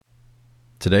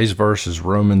Today's verse is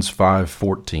Romans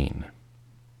 5:14.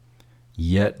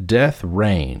 Yet death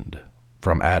reigned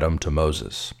from Adam to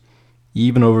Moses,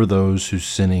 even over those whose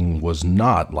sinning was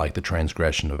not like the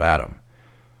transgression of Adam,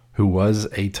 who was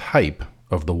a type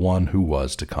of the one who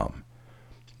was to come.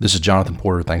 This is Jonathan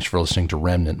Porter. Thanks for listening to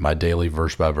Remnant, my daily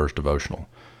verse-by-verse devotional.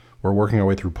 We're working our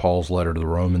way through Paul's letter to the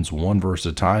Romans, one verse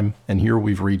at a time, and here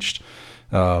we've reached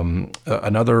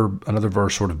another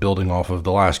verse sort of building off of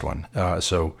the last one.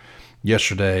 So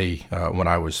yesterday, when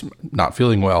I was not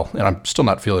feeling well, and I'm still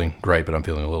not feeling great, but I'm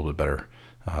feeling a little bit better.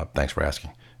 Thanks for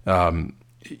asking.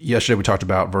 Yesterday we talked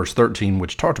about verse 13,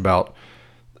 which talked about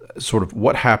sort of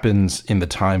what happens in the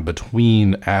time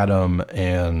between Adam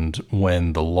and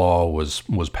when the law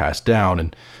was passed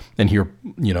down, and here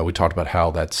we talked about how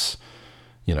that's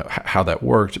how that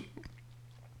worked,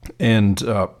 and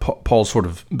Paul's sort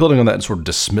of building on that and sort of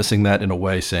dismissing that in a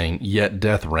way, saying, "Yet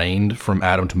death reigned from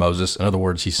Adam to Moses." In other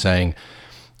words, he's saying,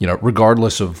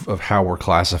 regardless of how we're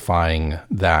classifying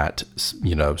that,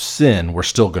 sin, we're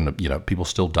still going to, people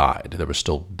still died. There was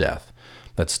still death.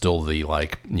 That's still the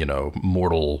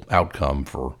mortal outcome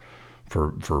for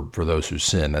those who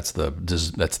sin. That's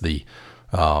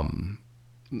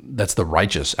the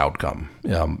righteous outcome.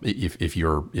 If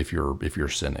you're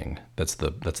sinning, that's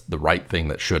the right thing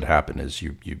that should happen. Is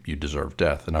you deserve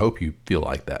death, and I hope you feel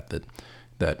like that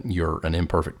you're an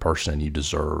imperfect person and you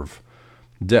deserve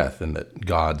death, and that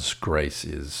God's grace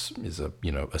is a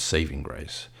saving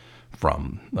grace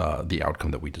from the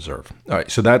outcome that we deserve. All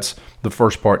right, so that's the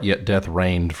first part. Yet death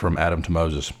reigned from Adam to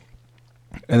Moses,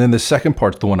 and then the second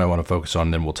part's the one I want to focus on.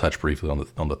 And then we'll touch briefly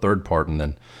on the third part, and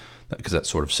then because that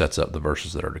sort of sets up the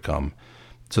verses that are to come.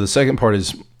 So the second part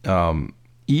is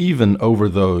even over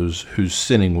those whose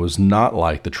sinning was not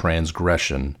like the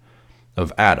transgression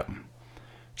of Adam.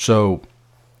 So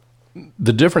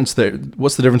the difference there,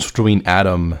 what's the difference between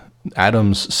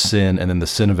Adam's sin and then the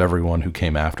sin of everyone who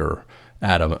came after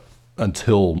Adam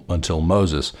until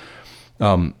Moses?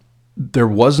 There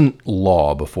wasn't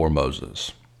law before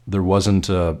Moses. There wasn't,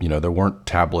 there weren't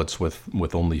tablets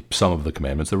with only some of the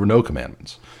commandments. There were no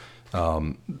commandments.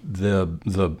 The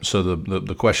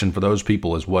question for those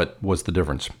people is, what was the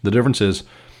difference? The difference is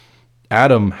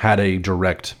Adam had a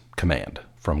direct command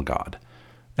from God.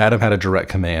 Adam had a direct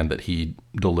command that he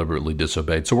deliberately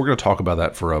disobeyed. So we're going to talk about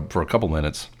that for a couple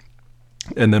minutes,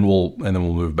 and then we'll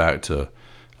move back to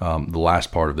the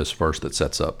last part of this verse that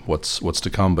sets up what's to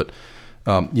come. But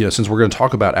since we're going to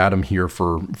talk about Adam here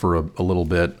for a little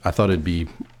bit, I thought it'd be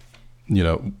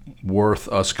worth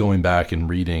us going back and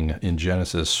reading in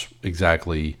Genesis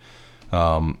exactly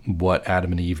what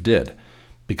Adam and Eve did,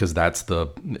 because as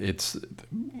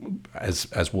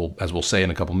we'll say in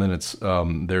a couple minutes,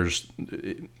 there's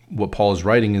what Paul is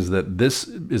writing is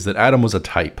that Adam was a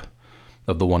type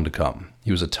of the one to come.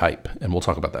 He was a type, and we'll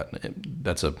talk about that.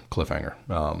 That's a cliffhanger,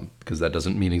 because that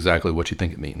doesn't mean exactly what you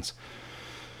think it means.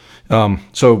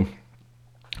 So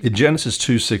in Genesis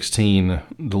 2:16,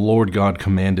 the Lord God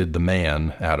commanded the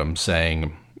man, Adam,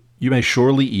 saying, "You may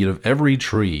surely eat of every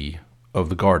tree of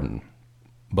the garden,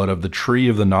 but of the tree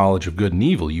of the knowledge of good and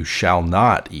evil you shall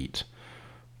not eat.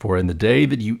 For in the day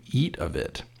that you eat of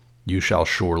it, you shall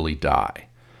surely die."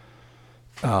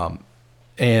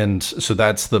 And so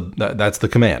that's the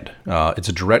command. It's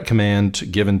a direct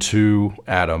command given to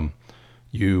Adam.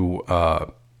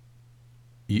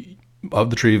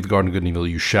 Of the tree of the garden of good and evil,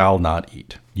 you shall not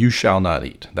eat. You shall not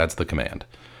eat. That's the command.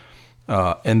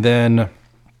 And then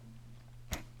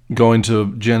going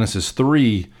to Genesis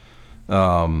 3,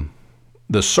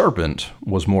 the serpent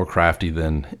was more crafty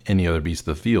than any other beast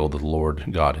of the field that the Lord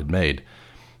God had made.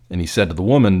 And he said to the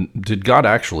woman, "Did God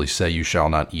actually say you shall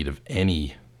not eat of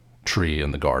any tree in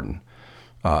the garden?"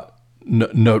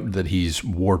 Note that he's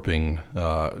warping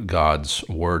God's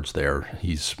words there.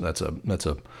 That's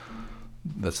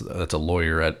a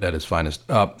lawyer at his finest.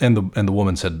 And the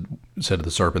woman said to the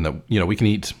serpent that we can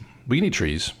eat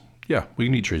trees. Yeah, we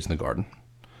can eat trees in the garden.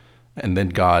 And then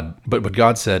but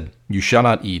God said, "You shall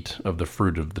not eat of the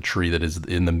fruit of the tree that is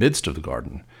in the midst of the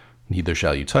garden, neither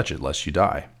shall you touch it, lest you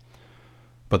die."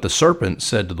 But the serpent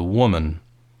said to the woman,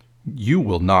 "You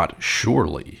will not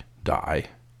surely die,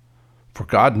 for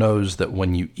God knows that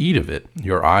when you eat of it,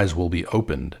 your eyes will be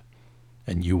opened,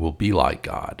 and you will be like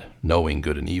God, knowing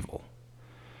good and evil."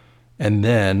 And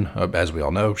then, as we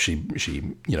all know, she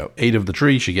ate of the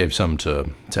tree. She gave some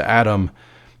to Adam.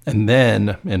 And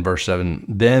then, in verse 7,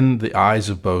 then the eyes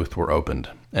of both were opened,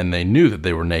 and they knew that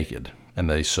they were naked. And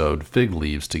they sewed fig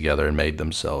leaves together and made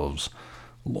themselves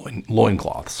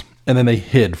loincloths. And then they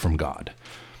hid from God.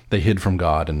 They hid from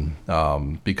God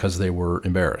because they were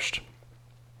embarrassed.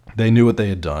 They knew what they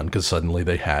had done, because suddenly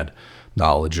they had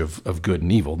knowledge of good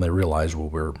and evil. And they realize, well,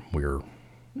 we're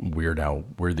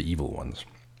the evil ones.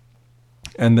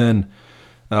 And then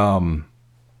the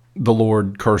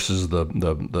Lord curses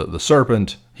the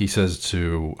serpent. He says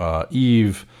to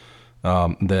Eve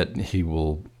that he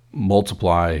will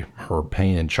multiply her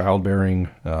pain in childbearing,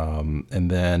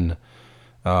 and then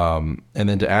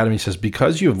to Adam he says,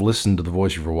 because you have listened to the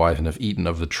voice of your wife and have eaten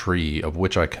of the tree of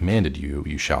which I commanded you,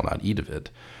 you shall not eat of it.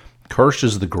 Cursed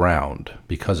is the ground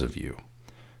because of you.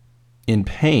 In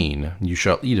pain you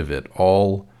shall eat of it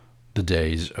all the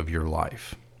days of your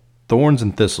life. Thorns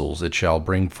and thistles it shall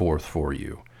bring forth for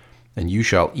you, and you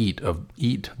shall eat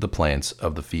the plants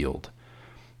of the field.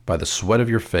 By the sweat of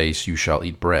your face you shall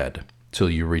eat bread, till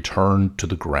you return to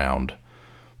the ground,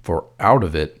 for out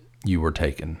of it you were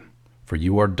taken. For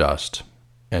you are dust,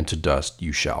 and to dust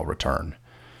you shall return.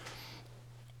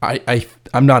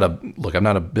 I'm not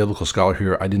a biblical scholar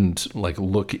here. I didn't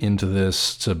look into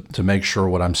this to make sure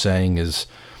what I'm saying is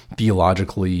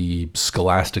theologically,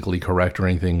 scholastically correct or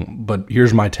anything. But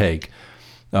here's my take.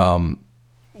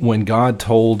 When God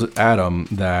told Adam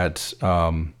that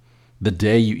the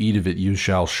day you eat of it, you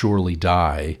shall surely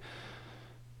die.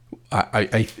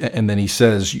 And then he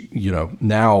says,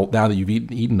 now that you've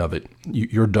eaten of it,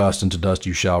 you're dust, and to dust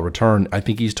you shall return. I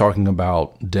think he's talking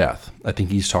about death. I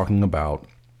think he's talking about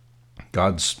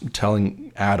God's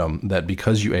telling Adam that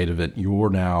because you ate of it, you're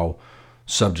now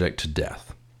subject to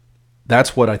death.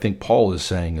 That's what I think Paul is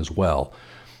saying as well.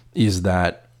 Is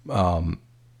that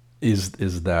there's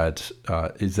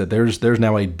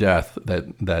now a death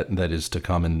that is to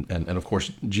come, and of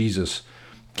course Jesus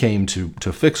came to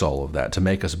fix all of that, to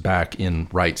make us back in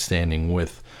right standing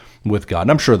with God.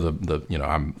 And I'm sure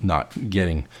I'm not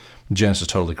getting Genesis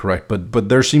totally correct, but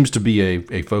there seems to be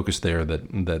a focus there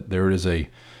that there is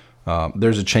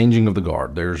there's a changing of the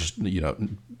guard. There's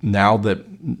now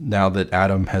that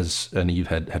Adam and Eve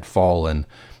had fallen,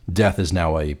 death is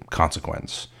now a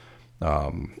consequence.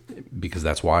 Because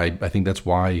that's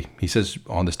why he says,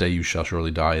 on this day you shall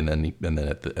surely die, and then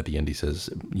at the end he says,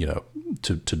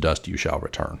 to dust you shall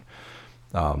return.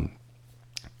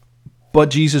 But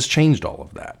Jesus changed all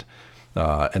of that,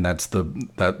 and that's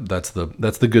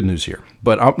the good news here.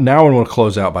 But now I want to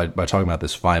close out by talking about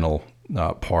this final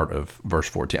part of verse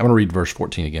 14. I'm going to read verse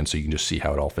 14 again so you can just see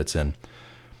how it all fits in.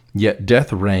 Yet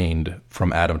death reigned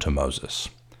from Adam to Moses,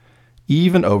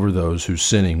 even over those whose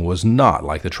sinning was not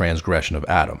like the transgression of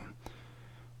Adam,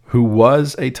 who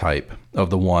was a type of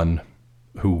the one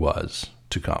who was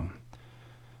to come.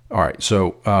 All right,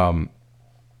 so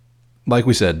like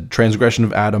we said, transgression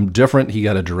of Adam, different. He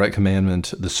got a direct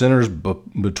commandment. The sinners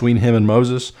between him and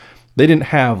Moses, they didn't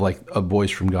have a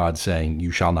voice from God saying,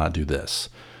 you shall not do this.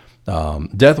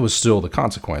 Death was still the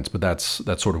consequence, but that's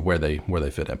sort of where they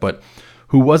fit in. But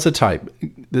who was a type?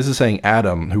 This is saying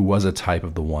Adam, who was a type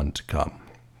of the one to come.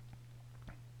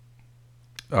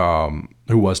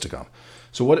 Who was to come.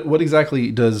 So what exactly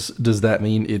does that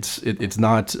mean? It's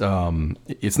not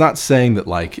saying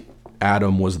that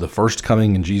Adam was the first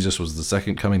coming and Jesus was the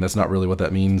second coming. That's not really what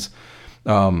that means.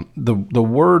 The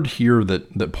word here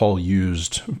that Paul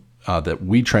used, that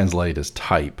we translate as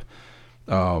type,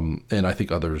 and I think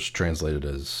others translate it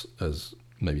as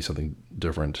maybe something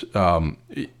different.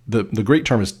 The Greek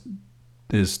term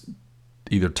is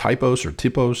either typos or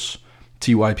typos,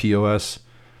 typos.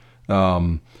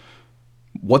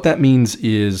 What that means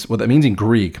in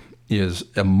Greek is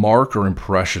a mark or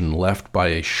impression left by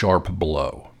a sharp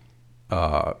blow.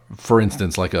 For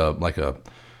instance, like a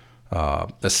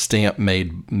stamp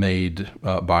made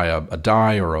by a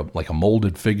die or a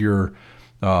molded figure.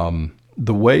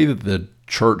 The way that the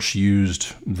church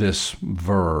used this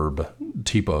verb,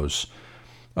 typos,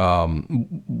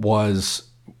 was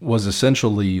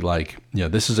essentially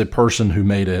this is a person who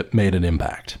made an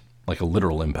impact, like a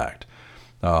literal impact.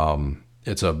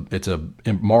 It's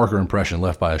a mark or impression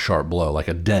left by a sharp blow, like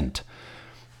a dent.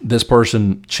 This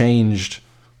person changed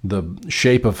the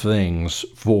shape of things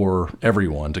for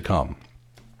everyone to come.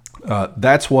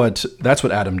 That's what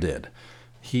Adam did.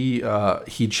 He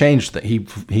changed that.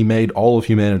 He made all of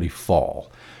humanity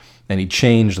fall, and he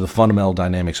changed the fundamental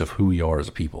dynamics of who we are as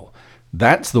a people.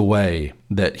 That's the way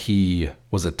that he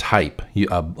was a type,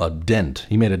 a dent.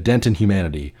 He made a dent in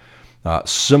humanity,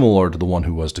 similar to the one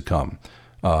who was to come.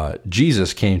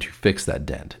 Jesus came to fix that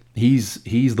dent. He's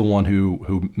the one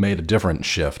who made a different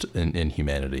shift in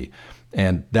humanity,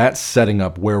 and that's setting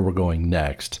up where we're going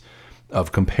next,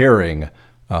 of comparing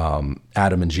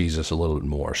Adam and Jesus a little bit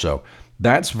more. So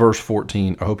that's verse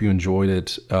 14. I hope you enjoyed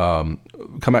it. Come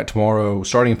back tomorrow.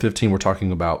 Starting in 15, we're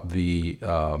talking about the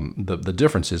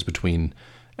differences between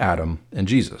Adam and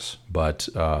Jesus. But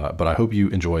I hope you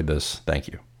enjoyed this. Thank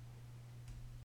you.